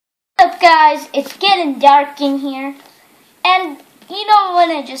What's up, guys? It's getting dark in here, and you know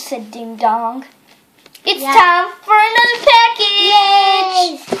when I just said ding dong? It's time for another package.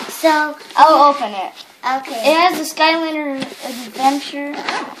 Yay! So I'll open it. okay. It has the Skylander Adventure.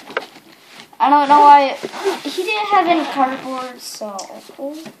 I don't know why he didn't have any cardboard, so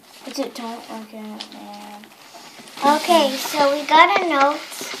is it don't okay, man. Okay, so we got a note.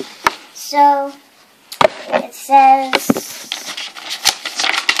 So it says,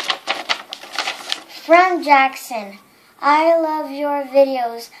 from Jackson, I love your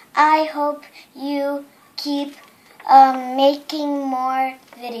videos. I hope you keep making more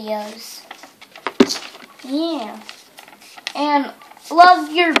videos. Yeah. And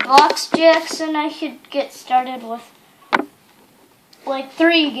love your box, Jackson. I should get started with like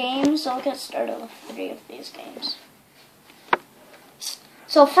 3 games. I'll get started with 3 of these games.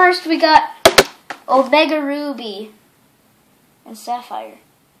 So first we got Omega Ruby and Sapphire.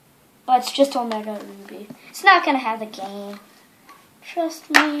 But it's just Omega Ruby. It's not going to have the game.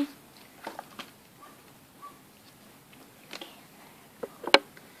 Trust me.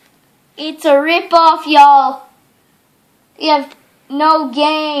 It's a rip-off, y'all. You have no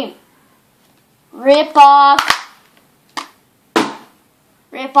game. Rip-off.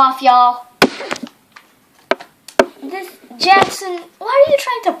 Rip-off, y'all. This Jackson, why are you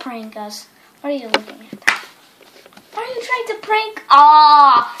trying to prank us? What are you looking at? Why are you trying to prank?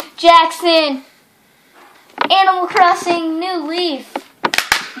 Jackson. Animal Crossing New Leaf.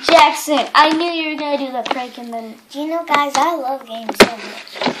 Jackson, I knew you were going to do that prank and then... Do you know, guys, I love games so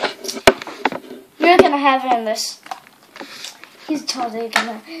much. You're going to have it in this. He's totally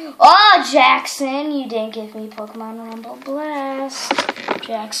going to... Oh, Jackson, you didn't give me Pokemon Rumble Blast.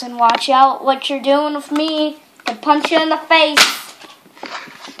 Jackson, watch out what you're doing with me. I'll punch you in the face.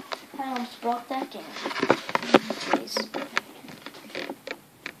 I almost broke that game. Please.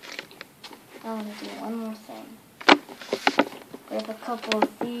 I want to do one more thing. Grab a couple of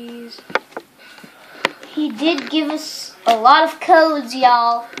these. He did give us a lot of codes,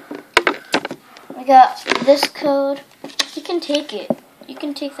 y'all. I got this code. You can take it. You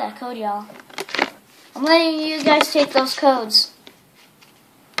can take that code, y'all. I'm letting you guys take those codes.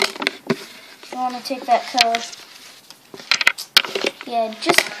 You want to take that code? Yeah,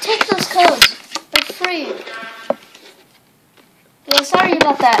 just take those codes. They're free. Yeah, sorry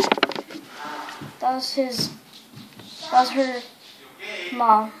about that. That was her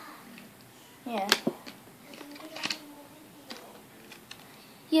mom. Yeah.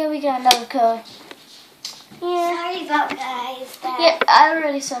 Yeah, we got another code. Yeah. Sorry about guys. Yeah, I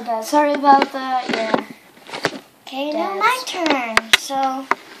already said that. Sorry about that. Yeah. Okay, now my turn. So,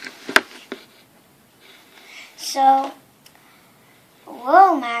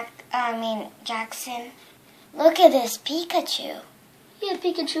 whoa, Jackson, look at this Pikachu. Yeah,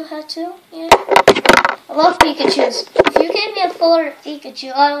 Pikachu had too. Yeah. I love Pikachus. If you gave me a full art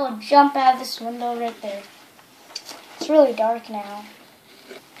Pikachu, I will jump out of this window right there. It's really dark now.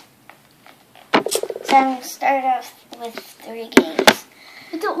 So I'm going to start off with 3 games.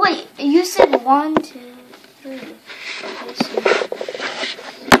 Wait, you said 1, 2, 3.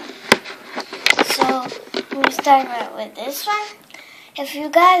 So we start out with this one. If you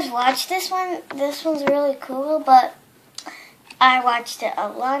guys watch this one's really cool, but I watched it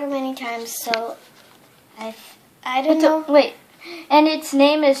many times, so I don't know. Wait, and its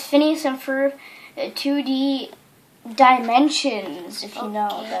name is Phineas and Ferb 2D Dimensions, if you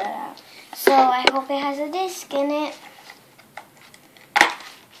know that. So I hope it has a disc in it.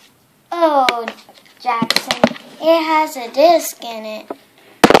 Oh, Jackson, it has a disc in it.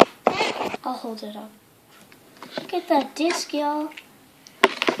 I'll hold it up. Look at that disc, y'all.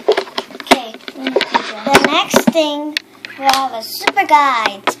 Okay, the next thing, we have a super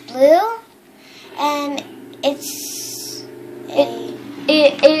guide. It's blue, and it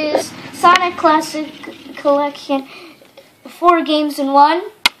is Sonic Classic Collection, 4 games in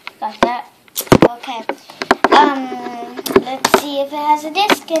 1. Got that. Okay. Let's see if it has a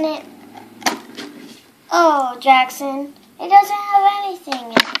disc in it. Oh, Jackson, it doesn't have anything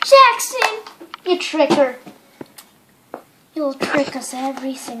in it. Jackson, you tricker. You'll trick us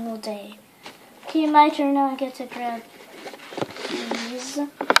every single day. Okay, my turn now. I get to grab these. Okay,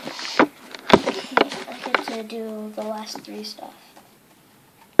 I get to do the last 3 stuff.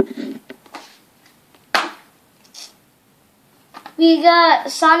 We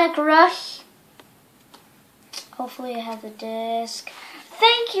got Sonic Rush. Hopefully it has a disc.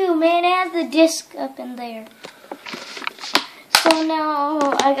 Thank you, man. It has the disc up in there. So now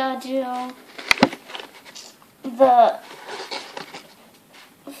I gotta do the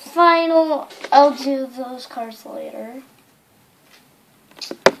final. I'll do those cards later.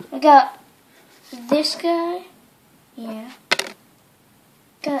 We got this guy. Yeah.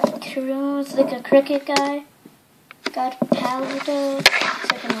 Got Kuru's like a cricket guy. Got Paludo,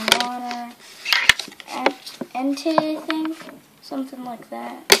 it's like in the water. Entei, I think. Something like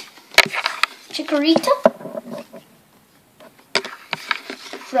that. Chikorita.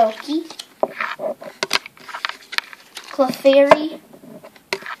 Froakie. Clefairy.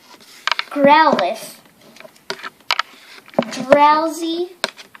 Growlithe. Drowsy.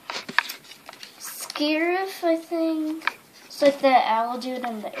 Scarif, I think. It's like that owl dude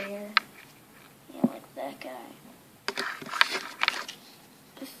in the air. Yeah, like that guy.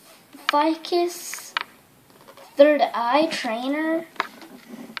 Ficus. Third Eye Trainer.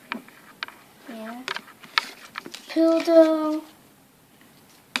 Yeah. Pildo.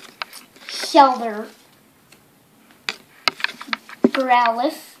 Shelder.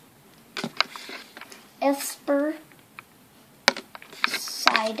 Growlithe. Esper.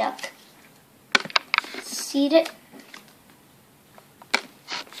 Psyduck. Seedit.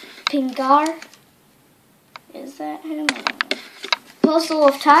 Pingar. Is that him? I don't know. Puzzle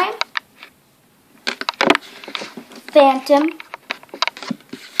of Time. Phantom.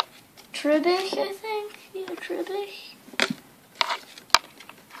 Trubbish, I think. Yeah, Trubbish.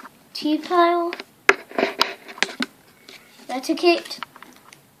 T-Pile. Reticate.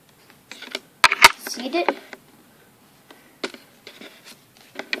 Seedit.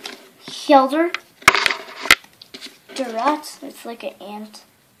 Shelder. Durant. It's like an ant.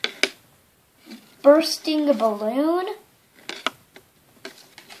 Bursting Balloon.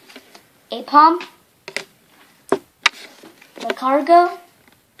 Apom. Macargo.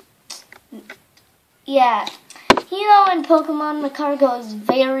 Yeah. You know in Pokemon, Macargo is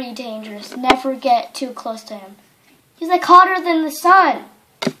very dangerous. Never get too close to him. He's like hotter than the sun.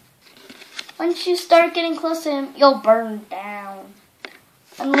 Once you start getting close to him, you'll burn down.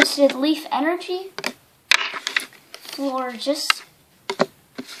 Unlisted Leaf Energy. Florges.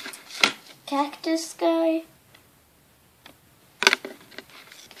 Cactus guy.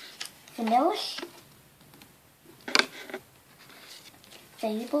 Vanillish.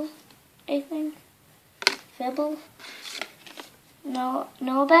 Fable, I think. Fibble. No,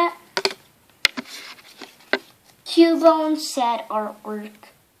 that. Cubone sad artwork.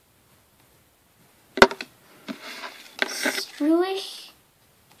 Struish.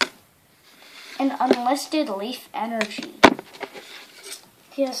 And Unlisted Leaf Energy.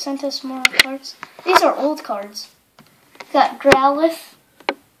 He has sent us more cards. These are old cards. Got Growlithe.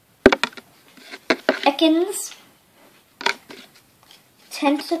 Ekans.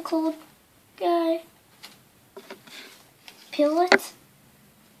 Tentacle guy. Pillet.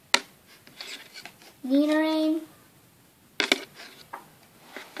 Nidoran.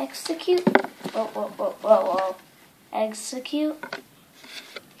 Execute. Whoa. Execute.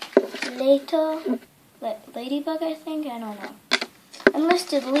 Lato. Ladybug, I think? I don't know.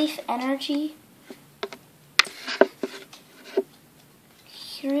 Unlisted Leaf Energy.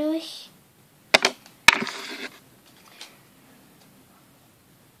 Curious.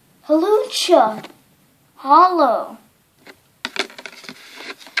 Halucha. Hollow.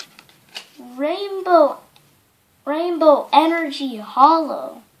 Rainbow Energy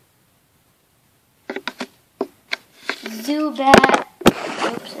Hollow. Zubat.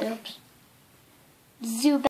 Oops. Zubat.